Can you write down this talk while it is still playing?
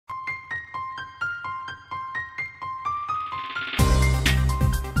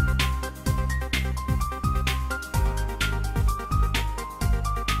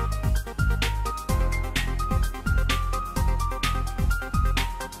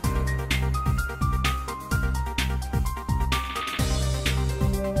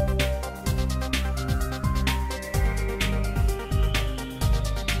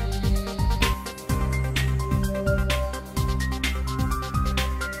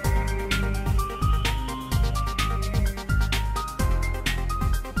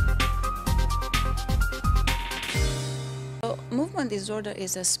movement disorder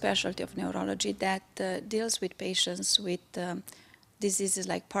is a specialty of neurology that deals with patients with diseases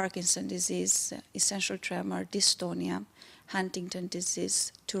like Parkinson's disease, essential tremor, dystonia, Huntington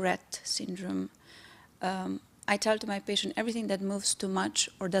disease, Tourette syndrome. I tell to my patient, everything that moves too much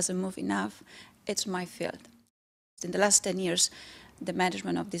or doesn't move enough, it's my field. In the last 10 years, the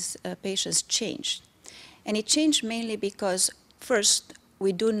management of these patients changed. And it changed mainly because, first,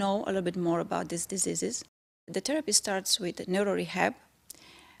 we do know a little bit more about these diseases. The therapy starts with neurorehab,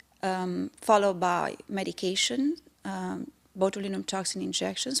 followed by medication, botulinum toxin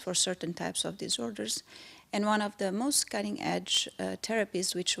injections for certain types of disorders. And one of the most cutting-edge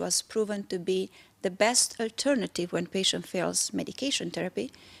therapies, which was proven to be the best alternative when patient fails medication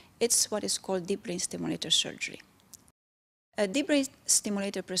therapy, it's what is called deep brain stimulator surgery. A deep brain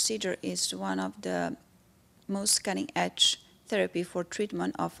stimulator procedure is one of the most cutting-edge therapy for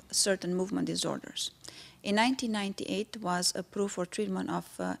treatment of certain movement disorders. In 1998, was approved for treatment of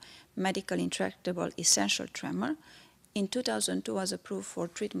medical intractable essential tremor. In 2002, was approved for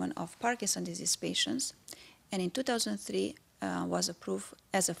treatment of Parkinson's disease patients. And in 2003, was approved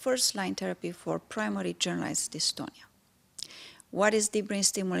as a first-line therapy for primary generalized dystonia. What is deep brain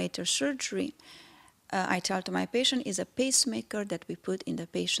stimulator surgery? I tell to my patient, is a pacemaker that we put in the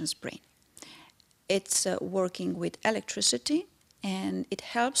patient's brain. It's working with electricity, and it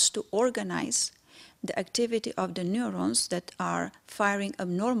helps to organize the activity of the neurons that are firing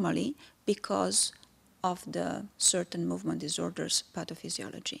abnormally because of the certain movement disorders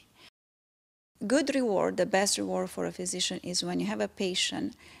pathophysiology. Good reward, the best reward for a physician is when you have a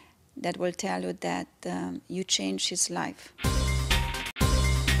patient that will tell you that you changed his life.